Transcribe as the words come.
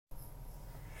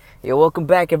Yo, welcome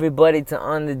back, everybody, to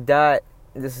On the Dot.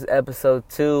 This is episode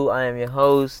 2. I am your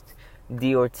host,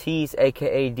 D. Ortiz,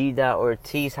 aka D.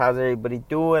 Ortiz. How's everybody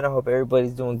doing? I hope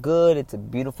everybody's doing good. It's a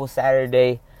beautiful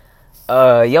Saturday.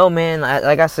 Yo, man,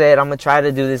 like I said, I'm gonna try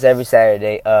to do this every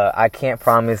Saturday. I can't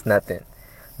promise nothing.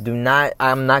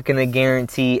 I'm not gonna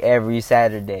guarantee every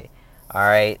Saturday.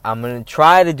 Alright? I'm gonna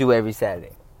try to do every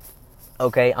Saturday.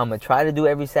 Okay, I'm gonna try to do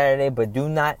every Saturday, but do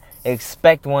not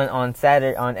expect one on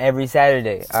every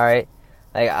Saturday. All right,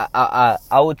 like I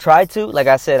will try to. Like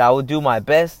I said, I will do my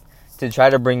best to try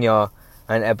to bring y'all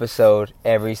an episode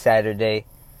every Saturday.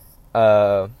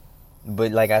 But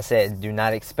like I said, do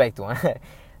not expect one.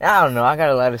 I don't know. I got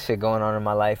a lot of shit going on in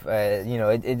my life.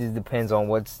 It just depends on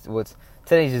what's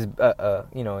today's just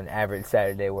an average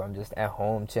Saturday where I'm just at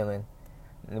home chilling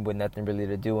with nothing really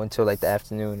to do until like the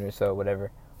afternoon or so,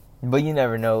 whatever. But you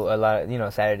never know. A lot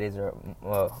of, Saturdays are,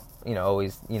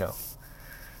 always, you know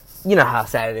how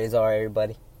Saturdays are,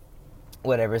 everybody.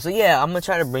 Whatever. So, yeah, I'm going to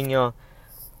try to I'm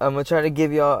going to try to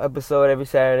give y'all an episode every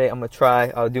Saturday. I'm going to try.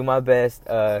 I'll do my best.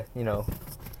 Don't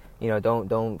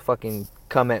fucking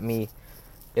come at me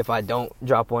if I don't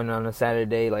drop one on a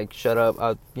Saturday. Like, shut up.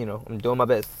 I'm doing my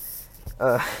best.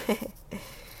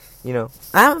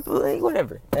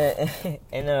 Whatever.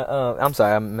 I'm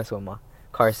sorry. I'm messing with my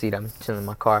car seat. I'm chilling in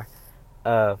my car.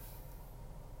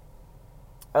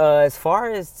 As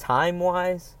far as time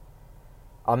wise,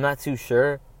 I'm not too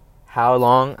sure how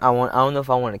long I don't know if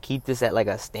I want to keep this at like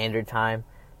a standard time,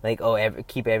 like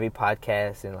keep every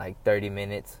podcast in like 30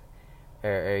 minutes,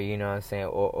 or you know what I'm saying,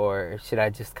 or should I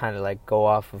just kind of like go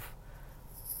off of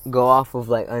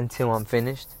like until I'm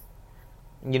finished,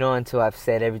 until I've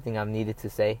said everything I've needed to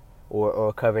say,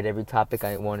 or covered every topic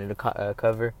I wanted to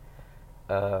cover.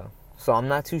 So I'm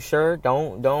not too sure.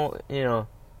 Don't be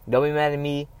mad at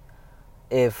me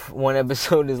if one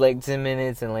episode is like 10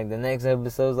 minutes and like the next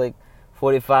episode is like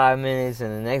 45 minutes and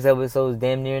the next episode is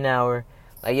damn near an hour.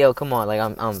 Like, yo, come on. Like,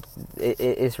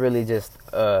 it's really just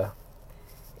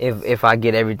if I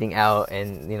get everything out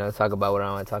and talk about what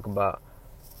I want to talk about.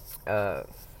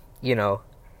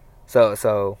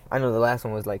 So I know the last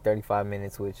one was like 35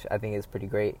 minutes, which I think is pretty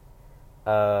great.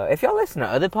 If y'all listen to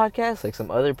other podcasts, like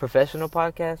some other professional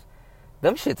podcasts,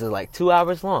 them shits is like 2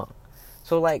 hours long.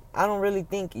 So, like, I don't really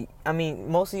think... I mean,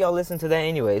 most of y'all listen to that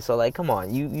anyway. So, like, come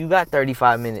on. You got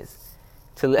 35 minutes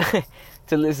to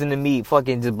to listen to me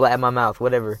fucking just blab my mouth,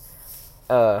 whatever.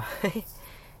 I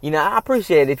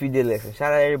appreciate it if you did listen.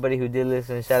 Shout out to everybody who did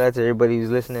listen. Shout out to everybody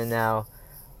who's listening now.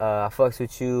 I fucks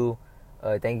with you.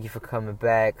 Thank you for coming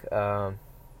back. I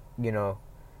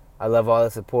love all the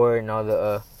support and all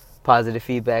the positive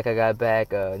feedback I got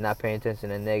back. Not paying attention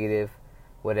to negative.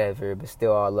 Whatever, but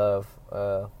still all love.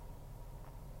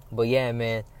 But yeah,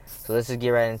 man, so let's just get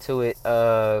right into it.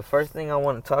 First thing I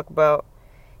want to talk about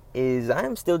is I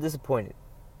am still disappointed.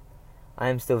 I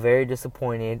am still very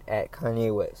disappointed at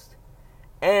Kanye West.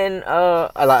 And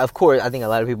of course, I think a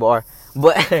lot of people are,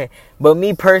 but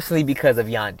me personally, because of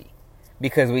Yandhi.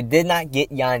 Because we did not get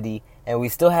Yandhi, and we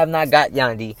still have not got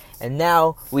Yandhi, and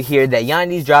now we hear that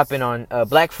Yandi's dropping on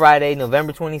Black Friday,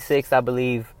 November 26th, I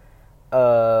believe.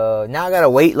 Now I gotta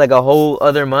wait like a whole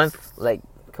other month. Like,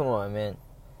 come on, man.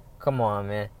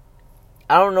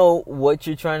 I don't know what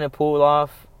you're trying to pull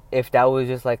off. If that was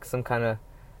just like some kind of,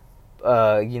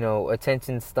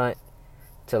 attention stunt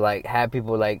to like have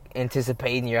people like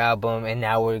anticipating your album, and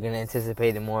now we're gonna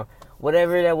anticipate it more.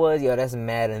 Whatever that was, that's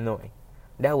mad annoying.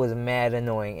 That was mad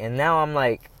annoying. And now I'm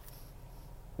like,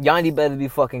 Yandhi better be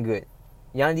fucking good.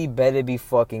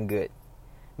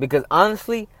 Because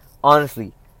honestly.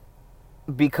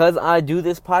 Because I do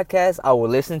this podcast, I will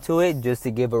listen to it just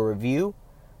to give a review.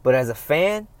 But as a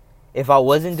fan, if I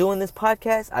wasn't doing this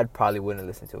podcast, I probably wouldn't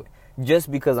listen to it. Just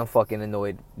because I'm fucking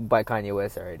annoyed by Kanye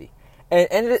West already. And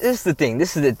this is the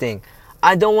thing.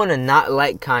 I don't want to not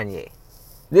like Kanye.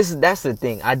 That's the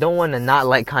thing. I don't want to not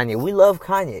like Kanye. We love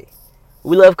Kanye.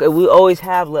 We always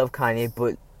have loved Kanye.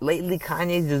 But lately,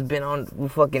 Kanye's just been on the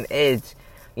fucking edge.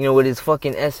 With his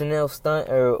fucking SNL stunt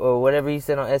or whatever he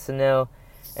said on SNL.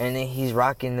 And then he's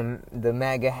rocking the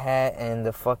MAGA hat and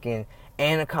the fucking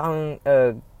Anna Colin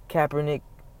Kaepernick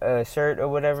shirt or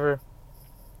whatever.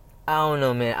 I don't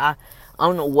know, man. I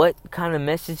don't know what kind of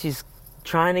message he's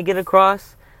trying to get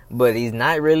across, but he's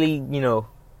not really,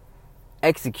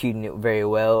 executing it very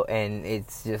well. And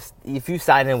it's just, if you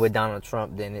side in with Donald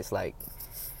Trump, then it's like,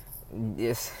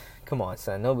 come on,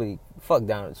 son. Fuck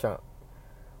Donald Trump.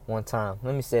 One time.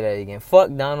 Let me say that again.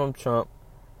 Fuck Donald Trump.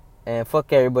 And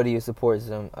fuck everybody who supports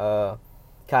him. Kanye,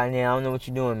 I don't know what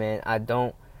you're doing, man. I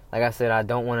don't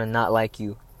want to not like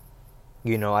you.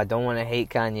 I don't want to hate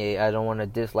Kanye. I don't want to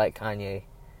dislike Kanye.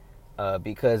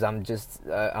 because I'm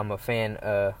a fan.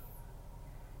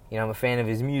 I'm a fan of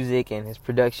his music and his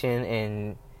production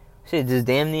and shit. Just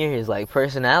damn near his like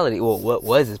personality. Well, what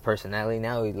was his personality?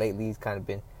 Now lately he's kind of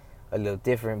been a little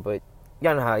different, but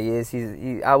y'all know how he is.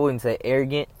 I wouldn't say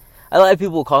arrogant. A lot of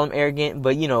people call him arrogant,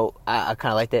 but I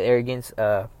kind of like that arrogance.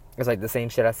 It's like the same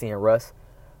shit I see in Russ.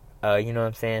 You know what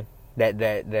I'm saying?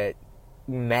 That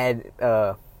mad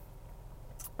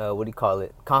what do you call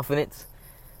it? Confidence.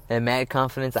 And mad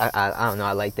confidence. I don't know.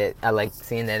 I like that. I like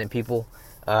seeing that in people.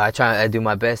 I do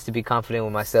my best to be confident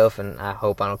with myself, and I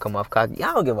hope I don't come off cocky.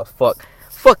 I don't give a fuck.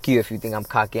 Fuck you if you think I'm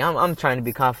cocky. I'm trying to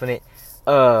be confident.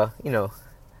 For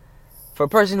a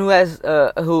person who has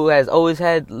always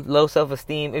had low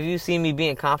self-esteem, if you see me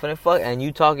being confident, fuck, and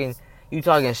you talking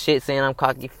shit saying I'm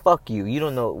cocky, fuck you. You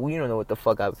don't know what the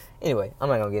fuck I. Anyway, I'm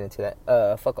not gonna get into that.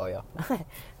 Fuck all y'all.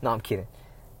 No, I'm kidding.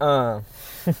 So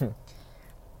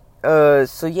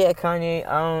yeah, Kanye,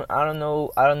 I don't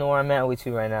know where I'm at with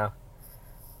you right now.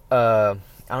 I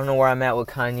don't know where I'm at with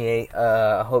Kanye.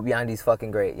 I hope Yandy's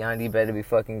fucking great. Yandy better be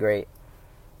fucking great.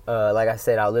 Like I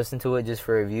said, I'll listen to it just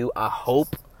for review. I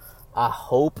hope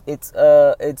it's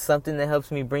something that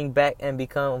helps me bring back and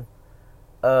become,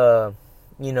 to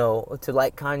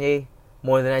like Kanye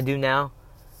more than I do now.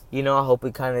 I hope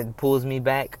it kind of pulls me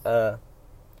back. I'm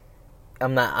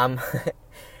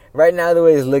right now the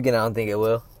way it's looking, I don't think it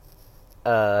will.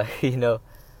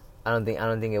 I don't think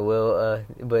it will.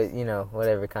 But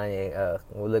whatever, Kanye.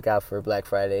 We'll look out for Black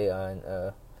Friday on.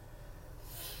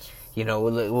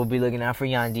 We'll be looking out for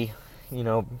Yandy.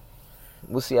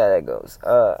 We'll see how that goes.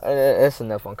 That's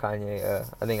enough on Kanye.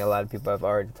 I think a lot of people have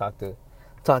already talked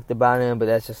about him, but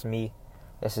that's just me.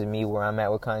 That's just me where I'm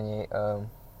at with Kanye.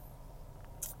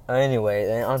 Anyway,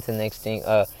 then on to the next thing.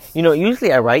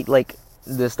 Usually I write like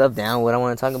the stuff down what I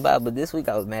want to talk about, but this week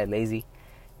I was mad lazy.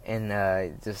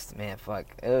 And just, man, fuck.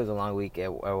 It was a long week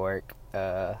at work.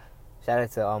 Shout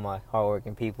out to all my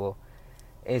hardworking people.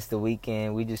 It's the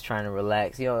weekend. We just trying to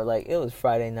relax. It was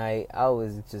Friday night. I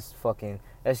was just fucking...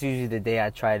 That's usually the day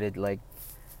I try to, like,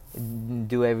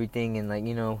 do everything and, like,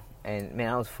 And,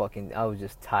 man, I was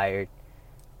just tired.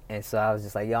 And so I was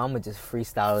just like, yo, I'm going to just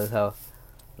freestyle this hell.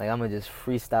 Like, I'm going to just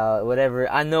freestyle whatever.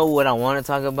 I know what I want to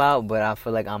talk about, but I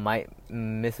feel like I might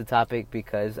miss a topic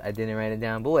because I didn't write it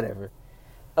down. But whatever.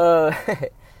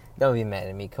 Don't be mad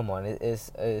at me. Come on, it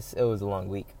was a long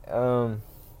week. So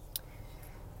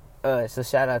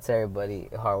shout out to everybody,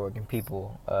 hardworking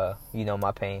people. My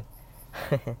pain.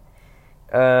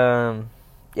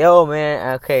 Yo,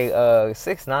 man. Okay.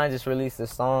 6ix9ine just released a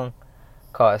song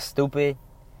called "Stoopid."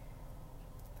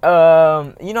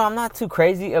 I'm not too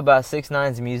crazy about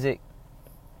 6ix9ine's music.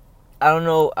 I don't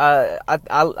know.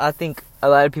 I think a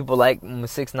lot of people like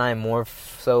 6ix9ine more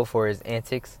so for his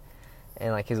antics.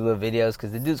 And like his little videos,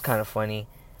 because the dude's kind of funny.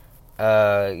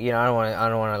 I don't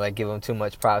want to like give him too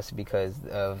much props because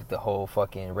of the whole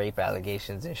fucking rape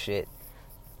allegations and shit.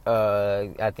 I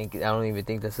don't even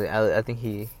think I think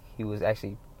he was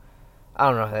actually. I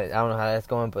don't know how that's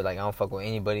going, but like I don't fuck with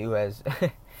anybody who has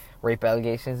rape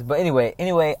allegations. But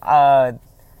anyway, I'm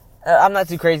not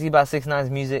too crazy about 6ix9ine's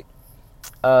music.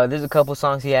 There's a couple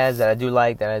songs he has that I do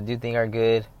like, that I do think are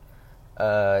good.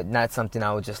 Not something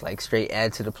I would just like straight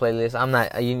add to the playlist. I'm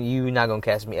not. You're not gonna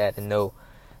catch me adding no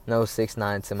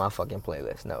 6ix9ine to my fucking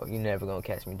playlist. No, you're never gonna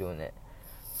catch me doing that.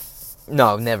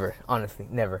 No, never. Honestly,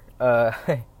 never.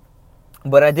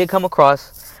 But I did come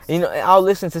across. I'll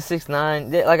listen to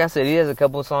 6ix9ine. Like I said, he has a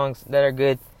couple of songs that are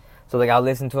good. So like I'll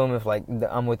listen to him if like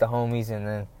I'm with the homies and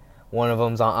then one of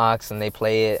them's on aux and they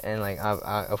play it and like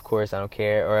I of course I don't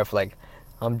care. Or if like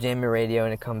I'm jamming radio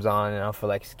and it comes on and I feel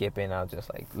like skipping, I'll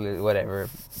just like whatever.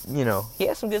 He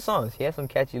has some good songs. He has some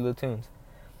catchy little tunes.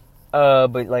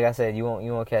 But like I said, you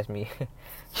won't catch me.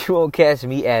 You won't catch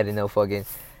me adding no fucking.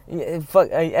 Fuck.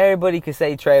 Everybody could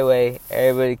say Treyway.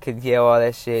 Everybody could yell all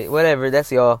that shit. Whatever.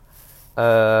 That's y'all.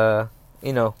 Y'all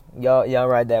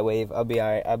ride that wave. I'll be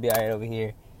alright. I'll be alright over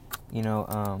here.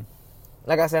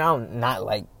 Like I said, I don't not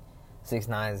like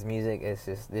 6ix9ine's music. It's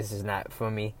just this is not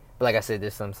for me. Like I said,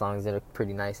 there's some songs that are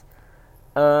pretty nice.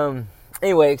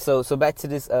 Anyway, so back to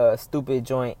this stupid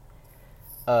joint.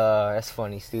 That's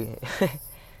funny, stupid.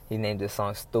 He named this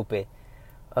song "Stupid."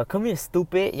 Come here,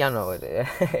 stupid. Y'all know it. I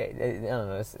don't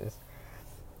know. It's,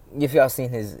 if y'all seen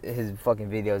his fucking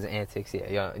videos and antics,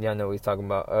 yeah, y'all know what he's talking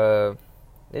about.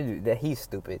 That he's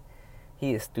stupid.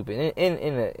 He is stupid. I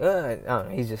don't know.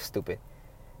 He's just stupid.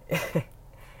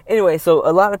 Anyway, so a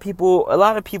lot of people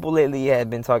lately have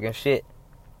been talking shit.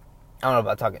 I don't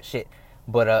know about talking shit,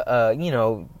 but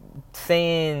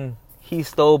saying he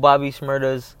stole Bobby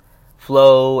Shmurda's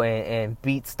flow and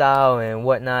beat style and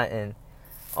whatnot, and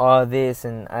all this,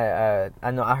 and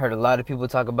I know I heard a lot of people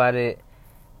talk about it.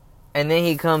 And then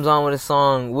he comes on with a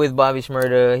song with Bobby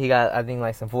Shmurda. He got, I think,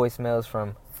 like some voicemails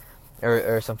from,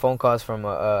 or some phone calls from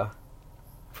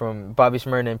Bobby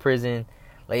Shmurda in prison.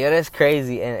 Like, yo, that's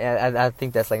crazy, and I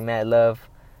think that's like mad love,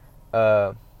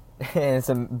 and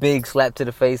some big slap to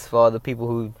the face for all the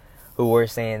people who were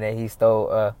saying that he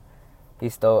stole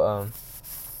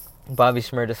Bobby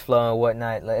Shmurda's flow and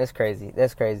whatnot. Like, that's crazy.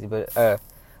 That's crazy. But I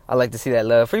like to see that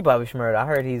love. Free Bobby Shmurda. I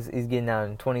heard he's getting out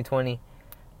in 2020.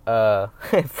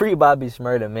 Free Bobby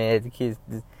Shmurda, man.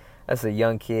 That's a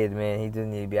young kid, man. He just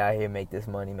need to be out here, make this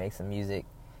money, make some music.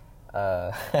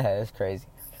 That's crazy.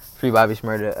 Free Bobby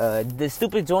Shmurda. The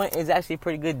Stupid joint is actually a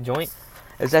pretty good joint.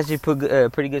 It's actually a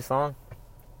pretty good song.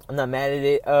 I'm not mad at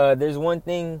it. There's one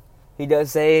thing he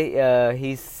does say.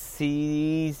 He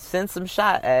sent some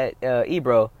shot at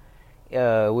Ebro,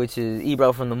 which is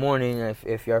Ebro from the Morning.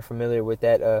 If you're familiar with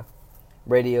that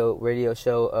radio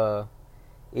show,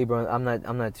 Ebro. I'm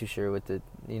not too sure what the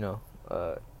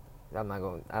I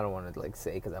don't want to like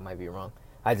say because I might be wrong.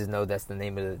 I just know that's the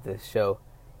name of the show,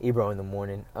 Ebro in the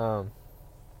Morning.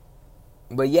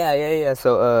 But yeah.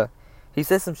 So he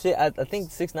said some shit. I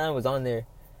think 6ix9ine was on there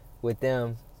with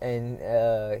them, and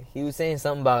he was saying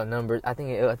something about numbers. I think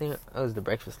it was the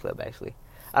Breakfast Club, actually.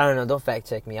 I don't know. Don't fact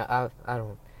check me. I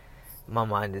don't. My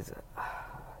mind is.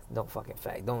 Don't fucking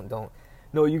fact. Don't.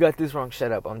 No, you got this wrong.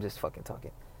 Shut up. I'm just fucking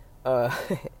talking.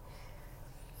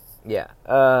 Yeah.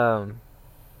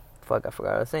 Fuck. I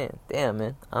forgot what I was saying. Damn,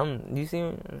 man. You see?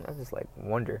 I just like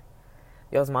wonder.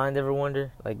 Y'all's mind ever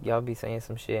wonder? Like, y'all be saying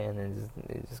some shit and then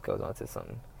it just goes on to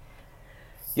something.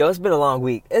 Yo, it's been a long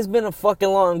week. It's been a fucking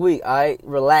long week. Alright,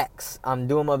 relax. I'm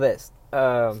doing my best.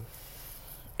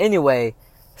 Anyway,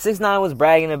 6ix9ine was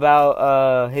bragging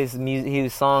about his music,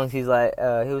 his songs. He's like,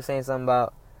 he was saying something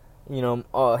about, he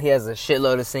has a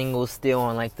shitload of singles still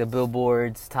on like the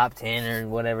Billboard's top 10 or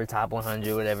whatever, top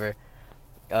 100, whatever.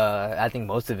 I think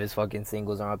most of his fucking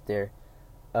singles are up there.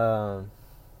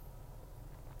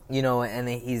 And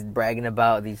then he's bragging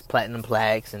about these platinum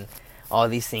plaques and all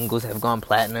these singles have gone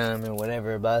platinum and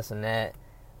whatever, about and that.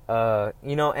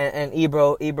 And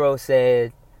Ebro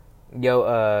said,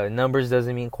 numbers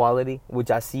doesn't mean quality, which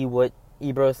I see what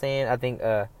Ebro's saying. I think,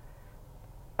 I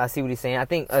see what he's saying. I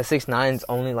think 6ix9ine's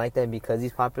only like that because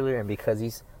he's popular and because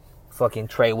he's fucking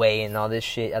Treyway and all this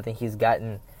shit. I think he's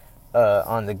gotten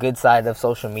on the good side of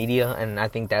social media, and I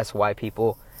think that's why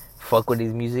people fuck with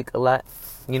his music a lot.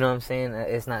 You know what I'm saying?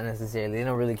 It's not necessarily, they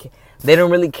don't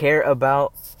really care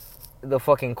about the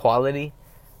fucking quality,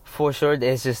 for sure.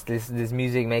 It's just this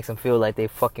music makes them feel like they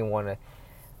fucking want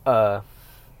to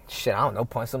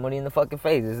punch somebody in the fucking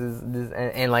face.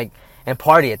 And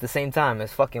party at the same time.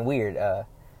 It's fucking weird.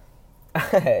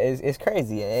 It's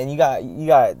crazy. And you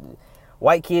got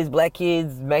white kids, black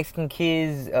kids, Mexican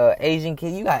kids, Asian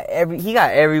kids. He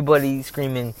got everybody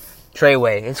screaming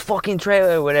Treyway. It's fucking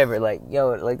Treyway, whatever. Like, yo,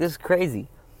 like, this is crazy.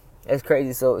 It's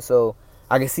crazy. So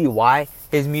I can see why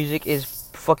his music is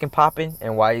fucking popping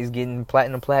and why he's getting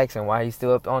platinum plaques and why he's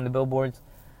still up on the billboards.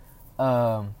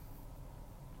 But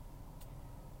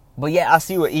yeah, I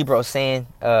see what Ebro's saying.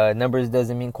 Numbers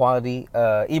doesn't mean quality.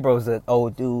 Ebro's an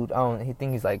old dude. I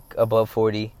think he's like above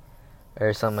 40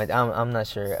 or something like that. I'm not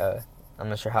sure. I'm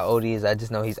not sure how old he is. I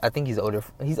just know I think he's older.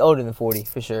 He's older than 40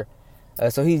 for sure.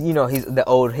 So he's the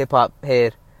old hip hop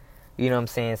head. You know what I'm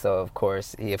saying? So of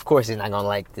course he's not gonna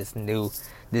like this new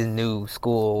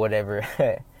school or whatever.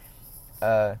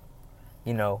 I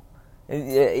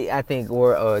think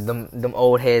we're them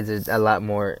old heads are a lot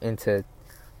more into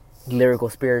lyrical,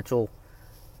 spiritual,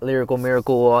 lyrical,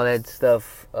 miracle, all that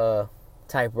stuff,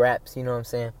 type raps. You know what I'm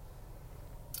saying?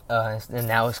 And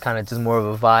now it's kind of just more of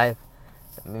a vibe.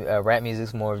 Rap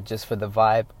music's more just for the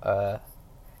vibe.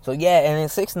 So yeah, and then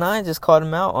 6ix9ine just called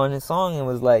him out on his song and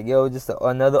was like, "Yo, just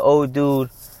another old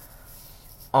dude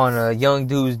on a young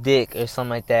dude's dick," or something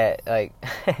like that. Like,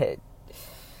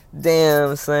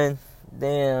 damn son,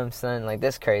 like,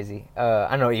 that's crazy.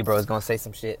 I know Ebro's gonna say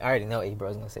some shit. I already know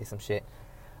Ebro's gonna say some shit.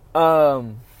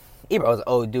 Ebro's an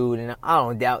old dude, and I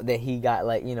don't doubt that he got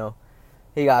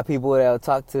he got people that'll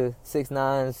talk to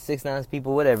 6ix9ine's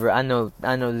people, whatever. I know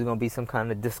there's gonna be some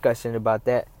kind of discussion about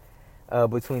that.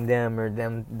 Between them or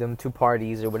them two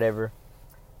parties or whatever.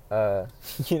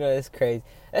 It's crazy.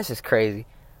 That's just crazy.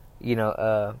 I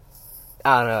don't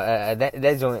know.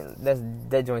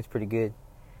 That joint's pretty good.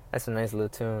 That's a nice little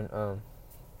tune.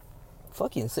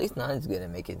 Fucking 6ix9ine is good at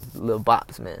making little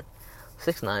bops, man.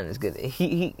 6ix9ine is good.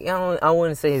 I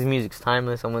wouldn't say his music's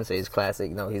timeless. I wouldn't say it's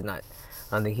classic. No, he's not.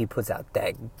 I don't think he puts out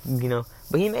that,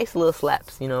 But he makes little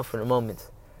slaps, for the moments.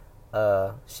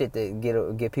 Shit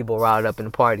that get people riled up in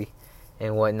the party.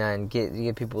 and whatnot, and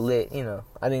get people lit. You know,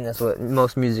 I think that's what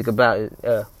most music about.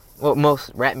 What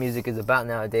most rap music is about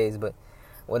nowadays. But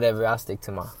whatever, I'll stick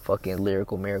to my fucking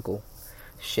lyrical miracle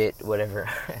shit. Whatever.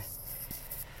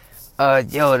 Yo, I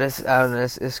don't know,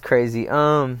 it's crazy.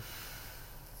 That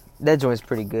joint's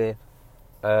pretty good.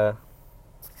 I'm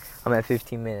at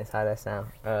 15 minutes. How'd that sound?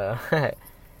 That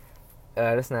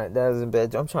wasn't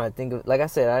bad. I'm trying to think of, like I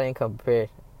said, I didn't come prepared.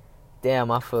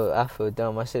 Damn, I feel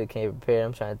dumb. I should have came prepared.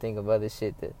 I'm trying to think of other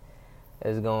shit that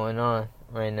is going on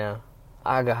right now.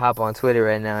 I could hop on Twitter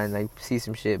right now and like see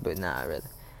some shit, but nah,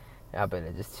 I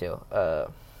better just chill.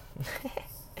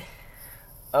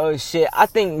 Oh shit, I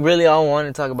think really all I want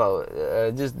to talk about,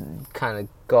 just kind of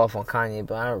go off on Kanye,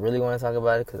 but I don't really want to talk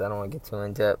about it because I don't want to get too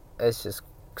in depth. It's just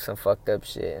some fucked up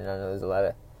shit, and I know there's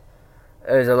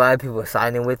a lot of people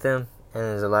siding with him, and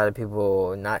there's a lot of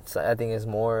people not. I think it's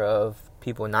more of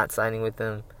people not siding with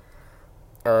him.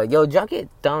 Yo, did y'all get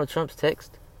Donald Trump's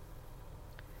text?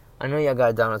 I know y'all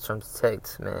got Donald Trump's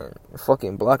text, man.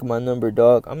 Fucking block my number,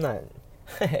 dog. I'm not.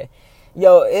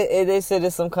 Yo, they said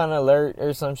it's some kind of alert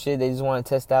or some shit. They just want to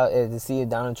test out to see if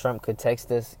Donald Trump could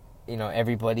text us, you know,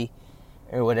 everybody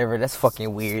or whatever. That's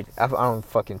fucking weird. I don't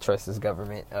fucking trust this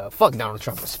government. Fuck Donald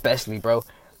Trump especially, bro.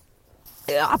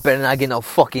 Yeah, I better not get no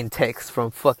fucking text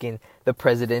from fucking the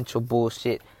presidential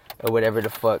bullshit or whatever the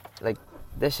fuck. Like,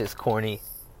 that shit's corny.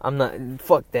 I'm not,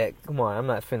 fuck that. Come on, I'm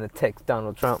not finna text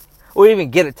Donald Trump. Or even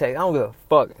get a text. I don't give a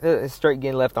fuck. It's straight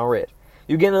getting left on red.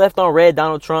 You getting left on red,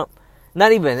 Donald Trump? I'm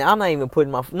not even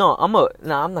putting my, I'm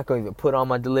not going to even put on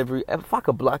my delivery. If I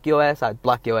could block your ass, I'd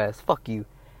block your ass. Fuck you.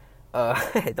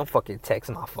 Don't fucking text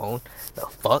my phone. The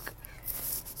fuck?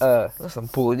 That's some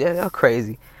bull. Yeah, y'all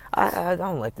crazy. I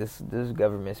don't like this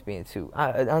government's being too,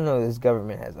 I know this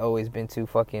government has always been too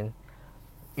fucking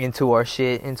into our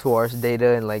shit, into our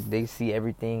data, and like they see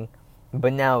everything.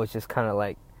 But now it's just kind of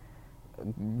like,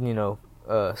 you know,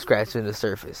 scratching the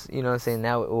surface. You know what I'm saying?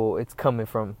 Now it's coming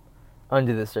from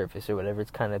under the surface or whatever.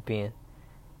 It's kind of being,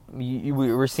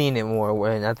 we're seeing it more,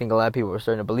 and I think a lot of people are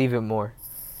starting to believe it more.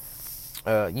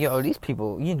 Yo, these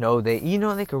people,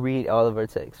 they can read all of our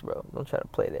texts, bro. Don't try to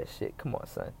play that shit. Come on,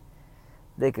 son.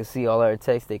 They can see all our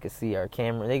texts. They can see our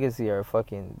camera. They can see our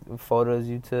fucking photos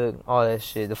you took. All that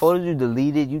shit. The photos you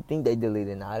deleted, you think they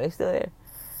deleted. Nah, they still there.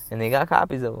 And they got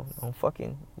copies of them.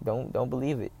 Don't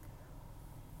believe it.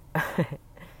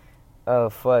 Oh,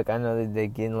 fuck. I know that they're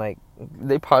getting like,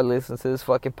 they probably listen to this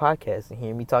fucking podcast and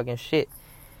hear me talking shit.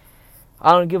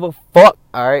 I don't give a fuck.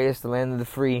 Alright, it's the land of the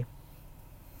free.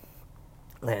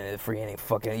 Land of the free ain't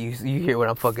fucking, you hear what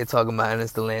I'm fucking talking about, and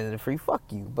it's the land of the free. Fuck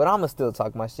you. But I'ma still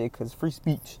talk my shit, cause free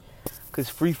speech. Cause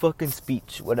free fucking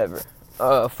speech. Whatever.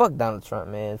 Fuck Donald Trump,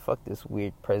 man. Fuck this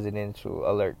weird presidential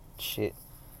alert shit.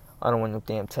 I don't want no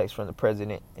damn text from the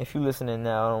president. If you listening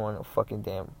now, I don't want no fucking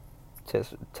damn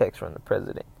text from the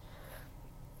president.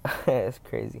 That's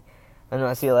crazy. I know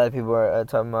I see a lot of people are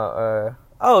talking about,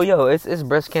 it's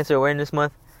Breast Cancer Awareness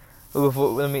Month.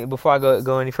 Before I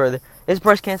go any further, it's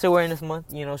Breast Cancer Awareness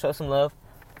Month. Show some love.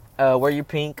 Wear your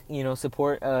pink.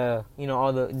 Support. All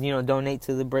the. Donate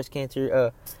to the breast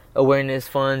cancer awareness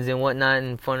funds and whatnot,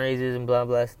 and fundraisers and blah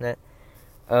blah and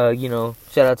that.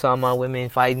 Shout out to all my women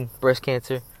fighting breast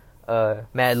cancer.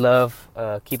 Mad love.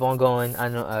 Keep on going. I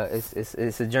know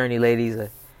it's a journey, ladies.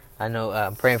 I know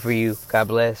I'm praying for you. God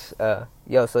bless.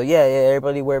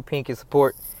 Everybody wear pink and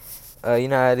support. You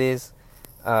know how it is.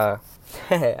 I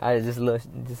just a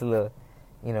little,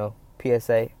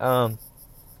 PSA.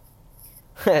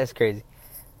 That's crazy.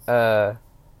 Damn,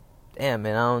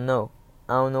 man, I don't know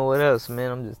what else,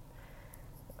 man.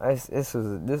 This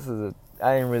is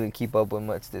I didn't really keep up with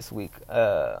much this week.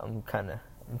 I'm kind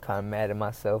of mad at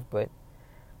myself, but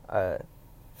I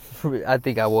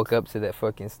think I woke up to that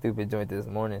fucking stupid joint this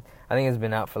morning. I think it's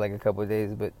been out for like a couple of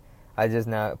days, but I just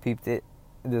now peeped it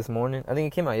this morning. I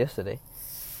think it came out yesterday.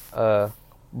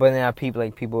 But then I peeped,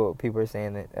 like, people are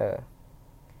saying that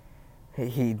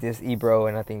he dissed Ebro,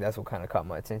 and I think that's what kind of caught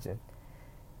my attention.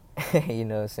 You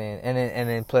know what I'm saying? And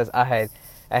then plus I had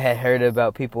heard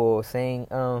about people saying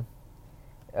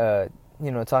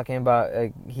talking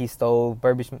about he stole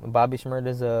Bobby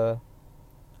Shmurda's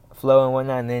flow and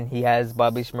whatnot, and then he has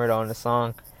Bobby Shmurda on the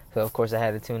song, so of course I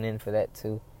had to tune in for that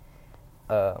too.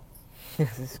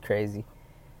 This is crazy.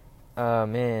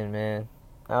 Man.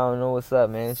 I don't know what's up,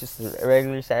 man. It's just a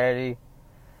regular Saturday.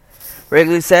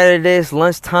 It's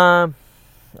lunchtime.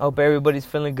 I hope everybody's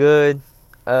feeling good.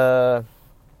 Damn,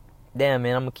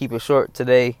 man, I'm gonna keep it short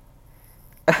today.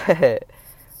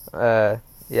 I'll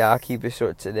keep it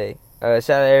short today. Shout out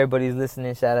to everybody who's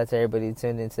listening. Shout out to everybody who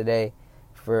tuned in today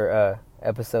for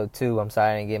episode 2. I'm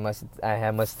sorry I didn't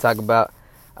have much to talk about.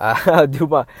 I'll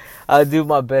do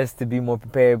my best to be more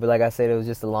prepared. But like I said, it was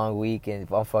just a long week, and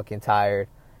if I'm fucking tired,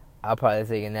 I'll probably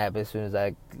take a nap as soon as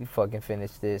I fucking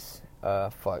finish this.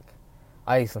 Fuck.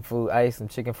 I ate some food. I ate some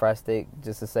chicken fried steak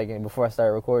just a second before I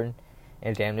started recording,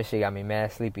 and damn, this shit got me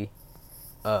mad sleepy.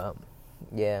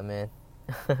 Yeah, man.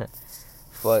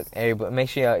 Fuck everybody. Make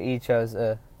sure y'all eat y'all's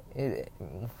what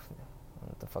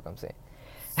the fuck I'm saying.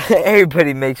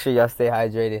 Everybody, make sure y'all stay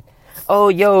hydrated. Oh,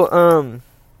 yo,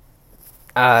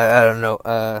 I don't know.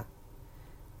 I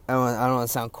don't want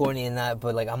to sound corny or not,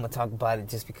 but like I'm gonna talk about it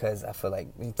just because I feel like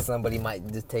somebody might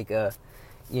just take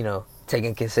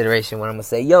in consideration what I'm gonna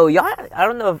say. Yo, y'all, I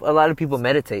don't know if a lot of people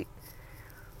meditate.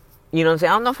 You know what I'm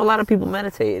saying? I don't know if a lot of people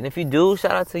meditate, and if you do,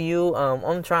 shout out to you.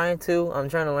 I'm trying to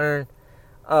learn.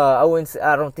 I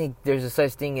don't think there's a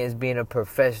such thing as being a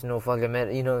professional fucking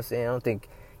you know what I'm saying? I don't think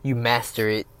you master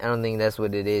it. I don't think that's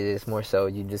what it is. It's more so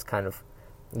you just kind of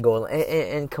go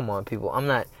and come on, people. I'm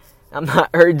not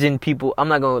urging people. I'm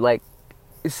not gonna like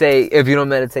say if you don't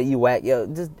meditate you whack. Yo,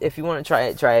 just if you want to try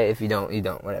it, try it. If you don't, you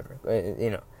don't. Whatever. You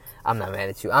know, I'm not mad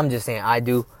at you. I'm just saying I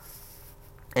do,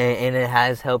 and it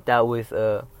has helped out with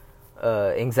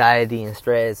anxiety and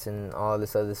stress and all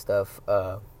this other stuff.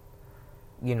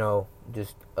 You know,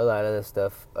 just a lot of other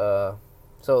stuff.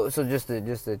 So just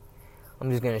to, I'm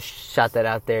just gonna shout that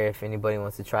out there. If anybody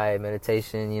wants to try it,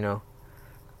 meditation, you know,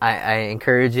 I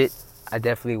encourage it. I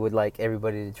definitely would like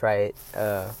everybody to try it.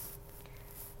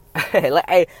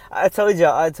 Like I told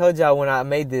y'all when I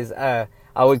made this, I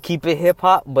would keep it hip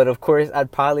hop, but of course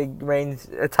I'd probably range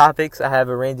topics. I have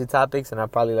a range of topics, and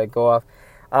I'd probably like go off.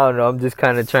 I don't know. I'm just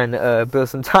kind of trying to build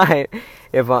some time.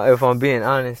 If I'm being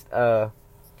honest.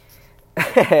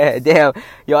 Damn,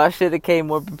 yo, I should have came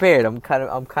more prepared. I'm kind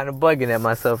of bugging at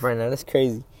myself right now. That's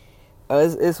crazy.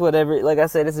 It's whatever. Like I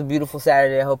said, it's a beautiful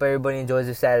Saturday. I hope everybody enjoys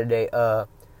their Saturday.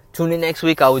 Tune in next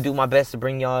week. I will do my best to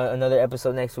bring y'all another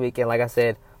episode next week. And like I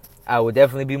said, I will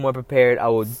definitely be more prepared. I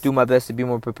will do my best to be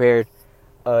more prepared.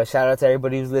 Shout out to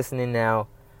everybody who's listening now.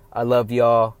 I love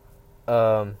y'all.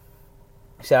 Shout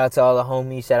out to all the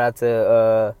homies. Shout out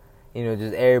to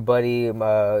just everybody,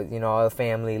 all the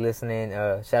family listening.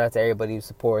 Shout out to everybody who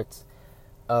supports.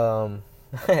 Y'all,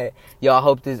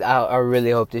 hope this. I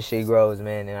really hope this shit grows,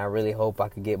 man, and I really hope I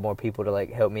could get more people to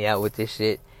like help me out with this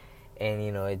shit. And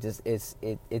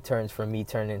it turns from me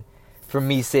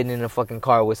sitting in a fucking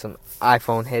car with some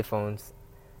iPhone headphones,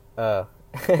 you know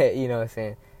what I'm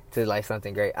saying, to like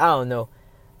something great. I don't know.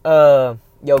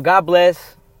 Yo, God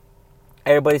bless.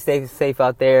 Everybody stay safe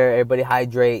out there. Everybody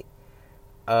hydrate.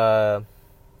 Yo,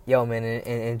 man, and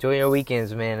enjoy your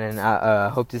weekends, man. And I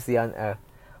hope to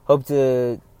hope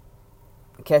to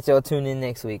catch y'all tune in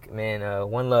next week, man.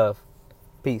 One love.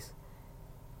 Peace.